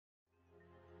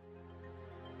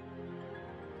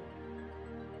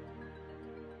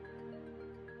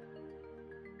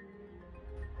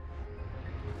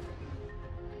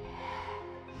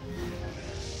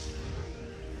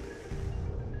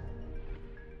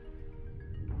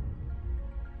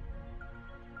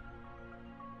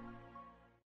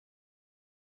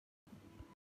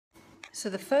So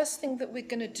the first thing that we're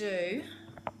going to do,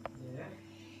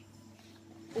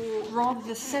 or rather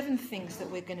the 7 things that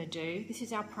we're going to do, this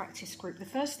is our practice group. The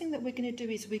first thing that we're going to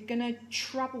do is we're going to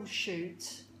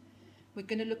troubleshoot. We're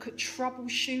going to look at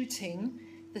troubleshooting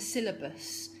the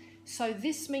syllabus. So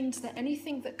this means that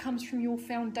anything that comes from your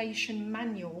foundation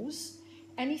manuals,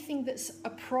 anything that's a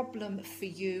problem for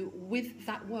you with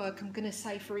that work, I'm going to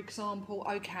say, for example,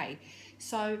 okay,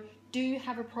 so do you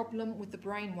have a problem with the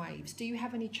brain waves? Do you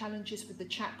have any challenges with the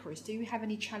chakras? Do you have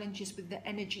any challenges with the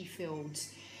energy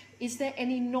fields? Is there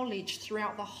any knowledge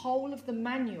throughout the whole of the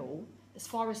manual, as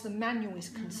far as the manual is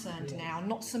concerned now,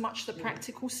 not so much the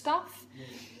practical stuff,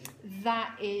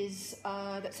 that is,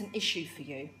 that's an issue for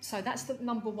you? So that's the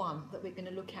number 1 that we're going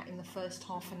to look at in the first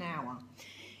half an hour.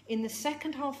 In the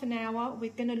second half an hour,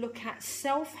 we're going to look at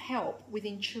self-help with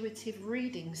intuitive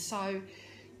reading. So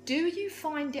do you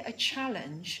find it a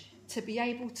challenge to be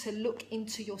able to look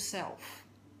into yourself?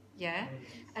 Yeah?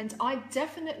 And I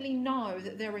definitely know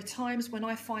that there are times when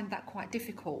I find that quite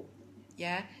difficult.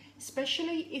 Yeah?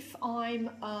 Especially if I'm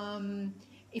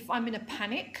in a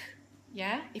panic.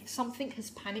 Yeah? If something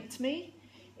has panicked me,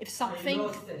 if something,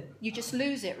 you just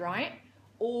lose it, right?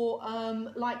 Or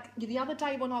like the other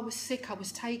day when I was sick, I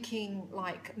was taking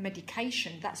like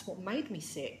medication. That's what made me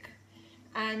sick.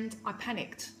 And I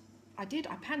panicked. I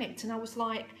panicked. And I was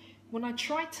like, when I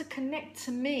tried to connect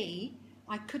to me,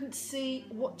 I couldn't see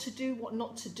what to do, what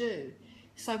not to do.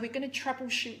 So we're going to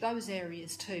troubleshoot those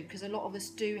areas too, because a lot of us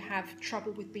do have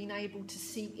trouble with being able to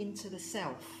see into the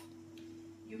self.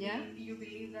 You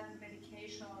believe that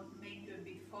medication made you a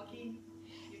bit foggy?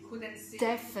 You couldn't see?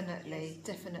 Definitely,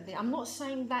 definitely. I'm not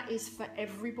saying that is for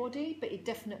everybody, but it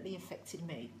definitely affected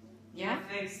me. Yeah? It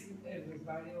affects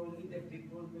everybody, only the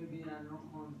people maybe are not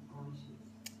conscious.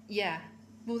 Yeah.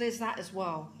 Well, there's that as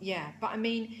well, yeah. But I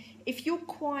mean, if you're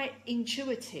quite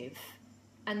intuitive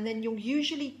and then you're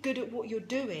usually good at what you're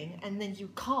doing and then you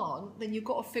can't, then you've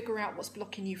got to figure out what's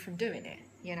blocking you from doing it,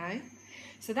 you know?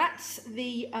 So that's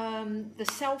the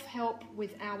self-help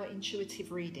with our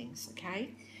intuitive readings,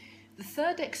 okay? The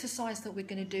third exercise that we're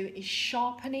going to do is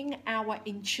sharpening our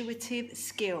intuitive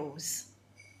skills.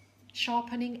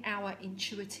 Sharpening our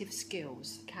intuitive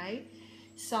skills, okay?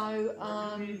 So,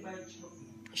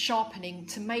 sharpening,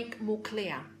 to make more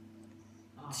clear,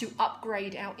 to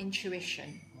upgrade our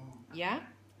intuition. Yeah?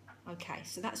 Okay,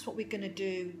 so that's what we're going to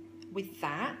do with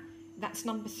that. That's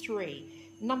number 3.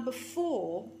 Number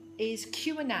 4 is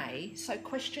Q&A, so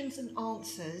questions and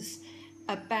answers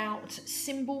about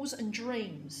symbols and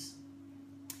dreams.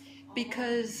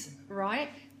 Because, right,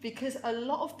 because a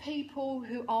lot of people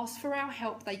who ask for our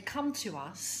help, they come to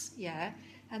us, yeah,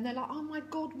 and they're like, oh my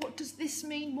God, what does this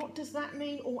mean? What does that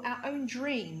mean? Or our own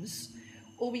dreams,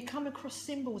 or we come across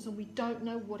symbols and we don't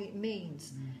know what it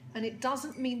means. And it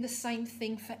doesn't mean the same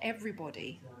thing for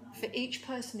everybody. For each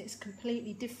person, it's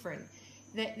completely different.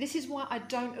 This is why I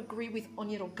don't agree with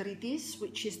Onyerogridis,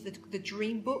 which is the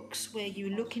dream books, where you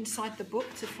look inside the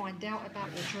book to find out about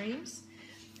your dreams,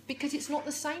 because it's not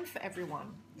the same for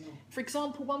everyone. For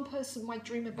example, one person might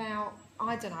dream about,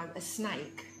 I don't know, a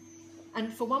snake.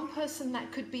 And for one person,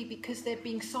 that could be because they're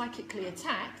being psychically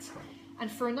attacked. And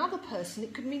for another person,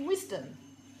 it could mean wisdom.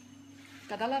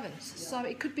 So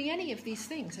it could be any of these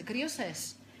things.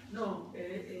 No,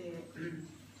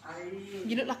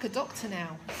 you look like a doctor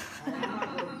now.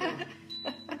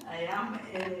 I am,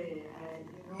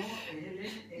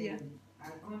 Yeah.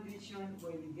 a condition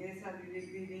when it gets a little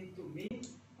bit into me,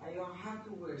 I don't have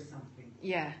to wear something.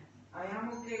 Yeah. I am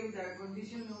okay with that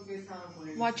condition, no que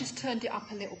Well, I just turned it up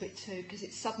a little bit too, because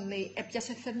it's suddenly, isn't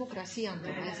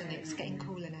it? It's getting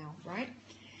cooler now, right?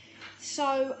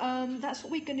 So that's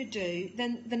what we're going to do.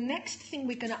 Then the next thing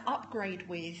we're going to upgrade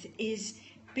with is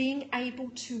being able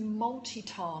to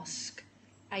multitask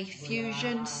a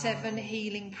Fusion 7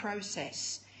 healing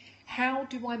process. How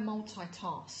do I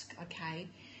multitask? Okay,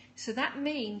 so that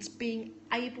means being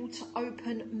able to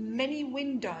open many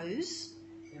windows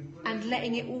and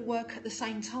letting it all work at the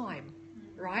same time,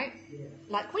 right?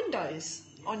 Like Windows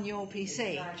on your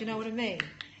PC. Do you know what I mean?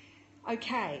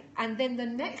 Okay, and then the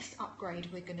next upgrade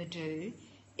we're going to do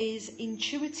is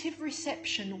intuitive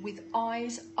reception with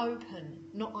eyes open,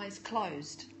 not eyes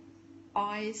closed.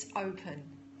 Eyes open,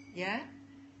 yeah?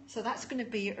 So that's going to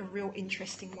be a real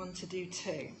interesting one to do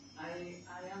too. I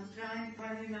am trying,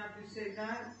 funny enough to say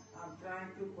that, I'm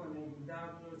trying to connect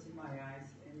without closing my eyes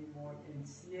anymore and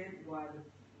see it while,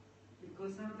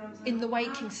 because sometimes in the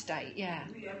waking state, yeah.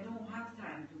 I don't have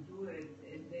time to do it,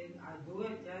 and then I do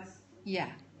it just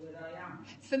where I am.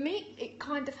 For me, it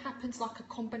kind of happens like a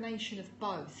combination of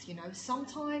both, you know.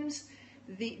 Sometimes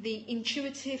the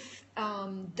intuitive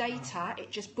data,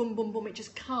 it just boom, boom, boom, it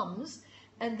just comes.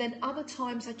 And then other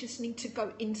times I just need to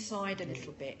go inside a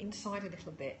little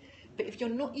bit. But if you're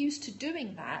not used to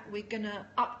doing that, we're going to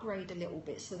upgrade a little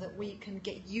bit so that we can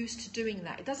get used to doing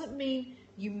that. It doesn't mean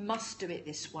you must do it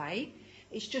this way.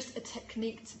 It's just a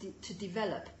technique to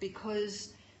develop,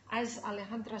 because as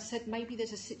Alejandra said, maybe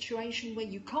there's a situation where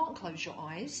you can't close your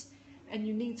eyes and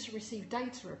you need to receive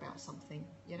data about something,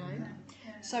 you know.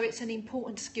 Yeah. So it's an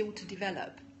important skill to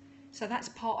develop. So that's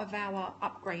part of our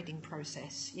upgrading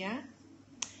process, yeah?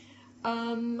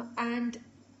 And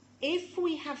if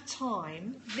we have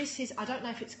time, I don't know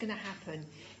if it's going to happen.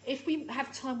 If we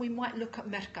have time, we might look at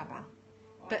Merkaba.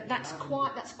 But that's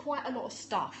quite a lot of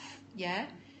stuff, yeah?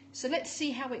 So let's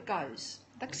see how it goes.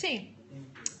 Taxi?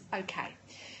 Okay.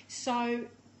 So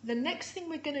the next thing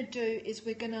we're going to do is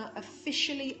we're going to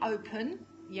officially open,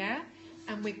 yeah?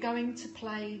 And we're going to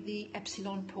play the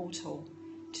Epsilon portal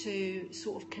to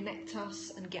sort of connect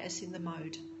us and get us in the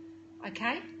mode.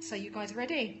 Okay? So you guys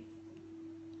ready?